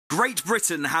Great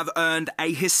Britain have earned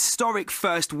a historic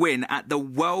first win at the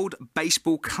World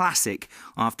Baseball Classic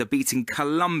after beating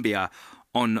Colombia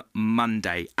on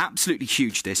Monday. Absolutely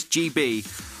huge this.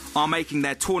 GB are making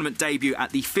their tournament debut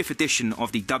at the 5th edition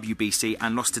of the WBC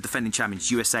and lost to defending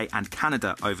champions USA and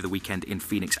Canada over the weekend in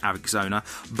Phoenix, Arizona.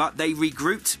 But they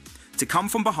regrouped to come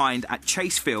from behind at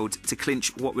Chase Field to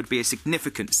clinch what would be a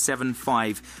significant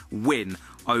 7-5 win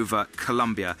over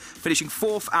Colombia. Finishing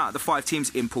 4th out of the 5 teams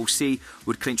in Pool C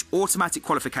would clinch automatic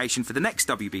qualification for the next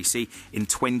WBC in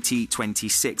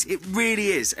 2026. It really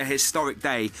is a historic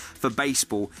day for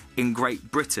baseball in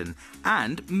Great Britain,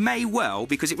 and may well,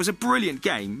 because it was a brilliant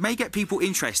game, may get people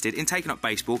interested in taking up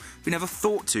baseball who never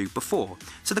thought to before.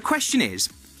 So the question is,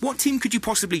 what team could you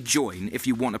possibly join if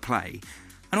you want to play?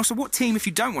 And also, what team, if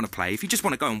you don't want to play, if you just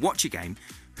want to go and watch a game,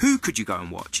 who could you go and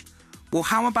watch? Well,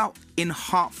 how about in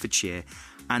Hertfordshire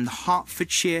and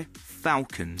Hertfordshire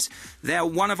Falcons? They're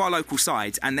one of our local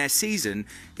sides, and their season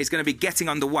is going to be getting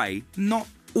underway not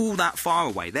all that far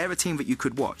away. They're a team that you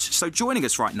could watch. So joining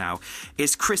us right now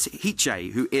is Cris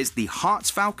Hiche, who is the Herts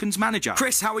Falcons manager.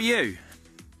 Cris, how are you?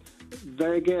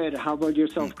 Very good. How about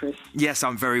yourself, Chris? Yes,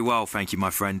 I'm very well, thank you, my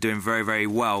friend. Doing very, very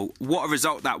well. What a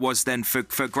result that was then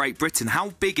for Great Britain.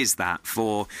 How big is that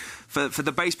for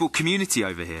the baseball community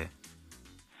over here?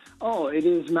 Oh, it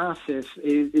is massive.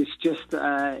 It's just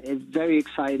very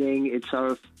exciting. It's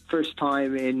our first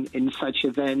time in such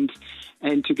event,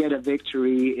 and to get a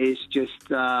victory is just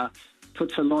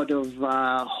puts a lot of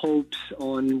hopes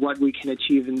on what we can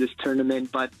achieve in this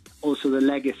tournament, but also the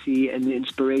legacy and the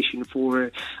inspiration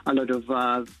for a lot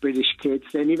of British kids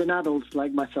and even adults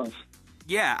like myself.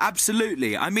 Yeah,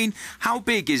 absolutely. I mean, how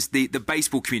big is the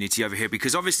baseball community over here?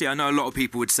 Because obviously I know a lot of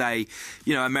people would say,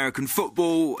 you know, American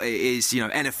football is, you know,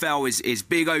 NFL is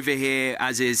big over here,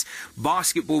 as is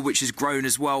basketball, which has grown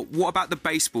as well. What about the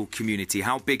baseball community?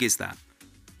 How big is that?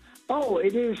 Oh,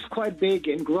 it is quite big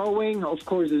and growing. Of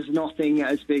course, there's nothing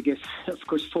as big as, of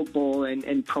course, football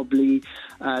and probably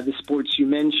the sports you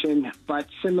mentioned. But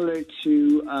similar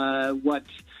to what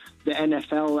the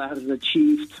NFL has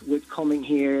achieved with coming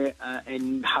here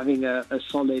and having a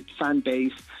solid fan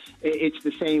base, it's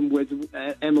the same with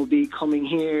MLB coming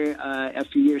here a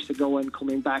few years ago and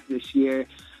coming back this year.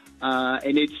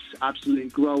 And it's absolutely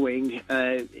growing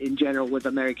in general with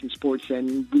American sports,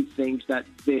 and we think that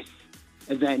this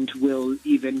event will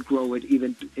even grow it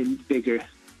even bigger.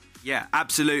 Yeah,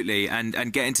 absolutely,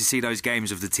 and getting to see those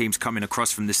games of the teams coming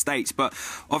across from the States. But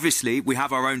obviously, we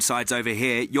have our own sides over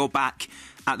here. You're back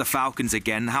at the Falcons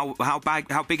again.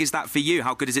 How big is that for you?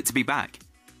 How good is it to be back?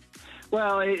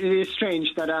 Well, it is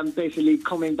strange that I'm basically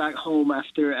coming back home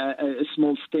after a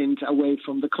small stint away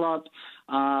from the club.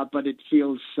 But it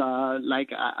feels like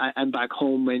I'm back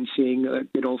home and seeing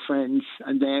good old friends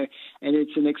and there. And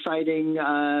it's an exciting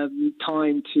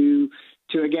time to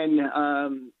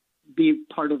again be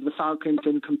part of the Falcons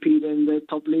and compete in the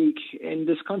top league in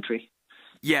this country.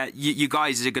 Yeah, you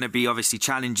guys are going to be obviously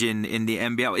challenging in the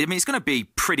NBL. I mean, it's going to be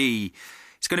pretty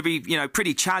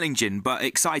challenging, but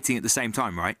exciting at the same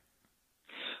time, right?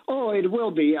 Oh, it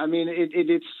will be. I mean,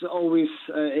 it's always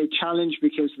a challenge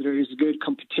because there is good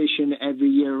competition every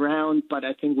year round, but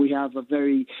I think we have a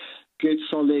very good,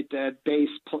 solid base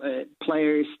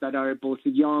players that are both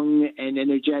young and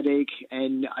energetic,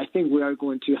 and I think we are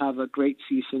going to have a great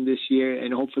season this year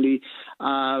and hopefully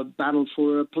battle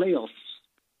for playoffs.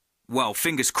 Well,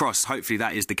 fingers crossed, hopefully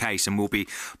that is the case, and we'll be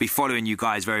following you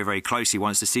guys very, very closely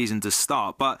once the season does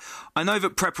start. But I know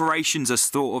that preparations are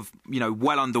sort of, you know,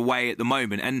 well underway at the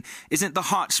moment, and isn't the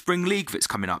Herts Spring League that's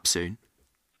coming up soon?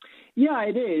 Yeah,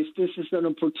 it is. This is an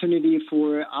opportunity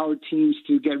for our teams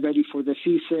to get ready for the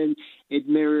season. It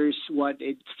mirrors what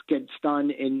it gets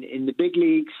done in the big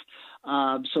leagues.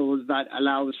 So that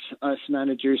allows us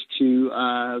managers to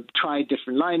try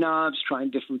different lineups, try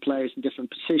different players in different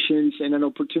positions, and an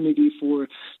opportunity for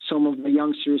some of the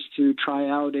youngsters to try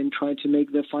out and try to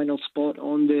make the final spot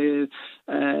on the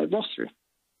roster.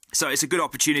 So it's a good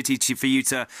opportunity for you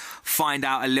to find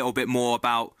out a little bit more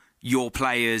about your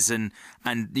players and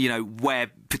you know, where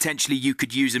potentially you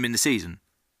could use them in the season.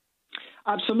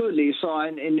 Absolutely. So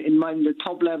in mind, the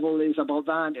top level is about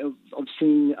that, of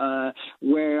seeing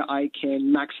where I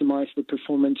can maximize the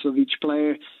performance of each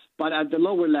player. But at the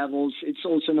lower levels, it's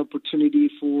also an opportunity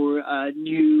for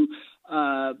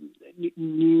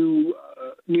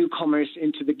newcomers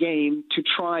into the game to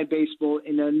try baseball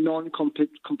in a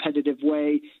non-competitive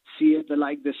way, see if they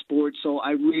like the sport. So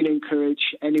I really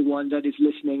encourage anyone that is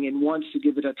listening and wants to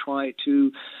give it a try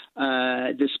to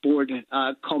the sport,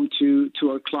 come to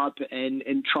our club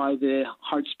and try the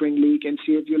Herts Spring League and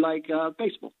see if you like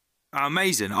baseball.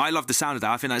 Amazing. I love the sound of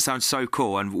that. I think that sounds so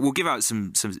cool. And we'll give out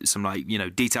some like,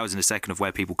 details in a second of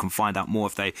where people can find out more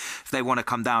if they want to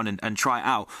come down and try it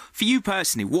out. For you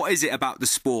personally, what is it about the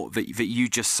sport that you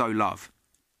just so love?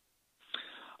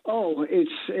 Oh,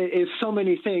 it's so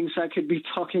many things. I could be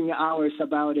talking hours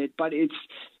about it, but it's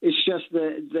just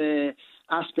the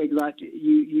aspect that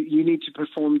you need to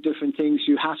perform different things.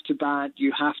 You have to bat,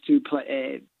 you have to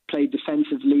play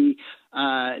defensively,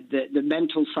 the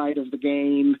mental side of the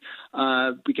game,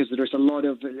 because there's a lot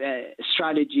of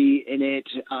strategy in it,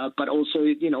 but also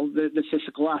the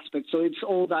physical aspect. So it's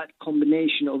all that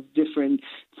combination of different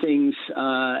things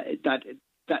that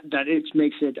it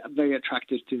makes it very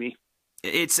attractive to me.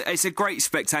 It's a great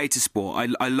spectator sport.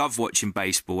 I love watching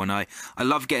baseball, and I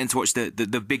love getting to watch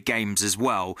the big games as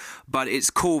well. But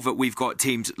it's cool that we've got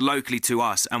teams locally to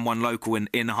us and one local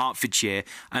in Hertfordshire.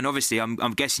 And obviously, I'm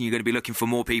guessing you're going to be looking for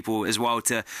more people as well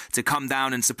to come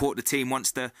down and support the team once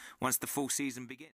the full season begins.